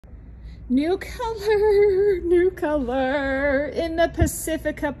New color in the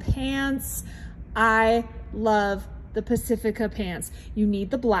Pacifica pants. I love the Pacifica pants. You need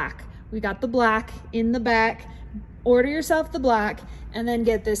the black. We got the black in the back. Order yourself the black and then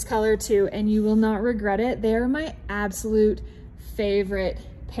get this color too, and you will not regret it. They're my absolute favorite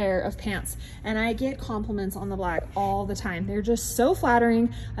pair of pants, and I get compliments on the black all the time. They're just so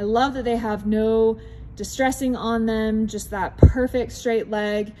flattering. I love that they have no distressing on them, just that perfect straight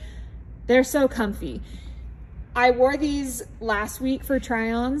leg. They're so comfy. I wore these last week for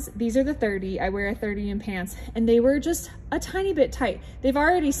try-ons. These are the 30. I wear a 30 in pants, and they were just a tiny bit tight. They've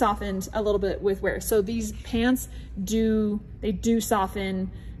already softened a little bit with wear. So these pants do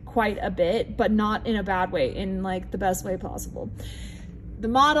soften quite a bit, but not in a bad way, in like the best way possible. The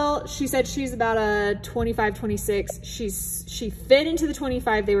model, she said she's about a 25, 26. She fit into the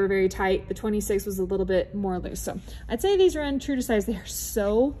 25. They were very tight. The 26 was a little bit more loose. So I'd say these run true to size. They are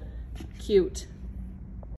so cute.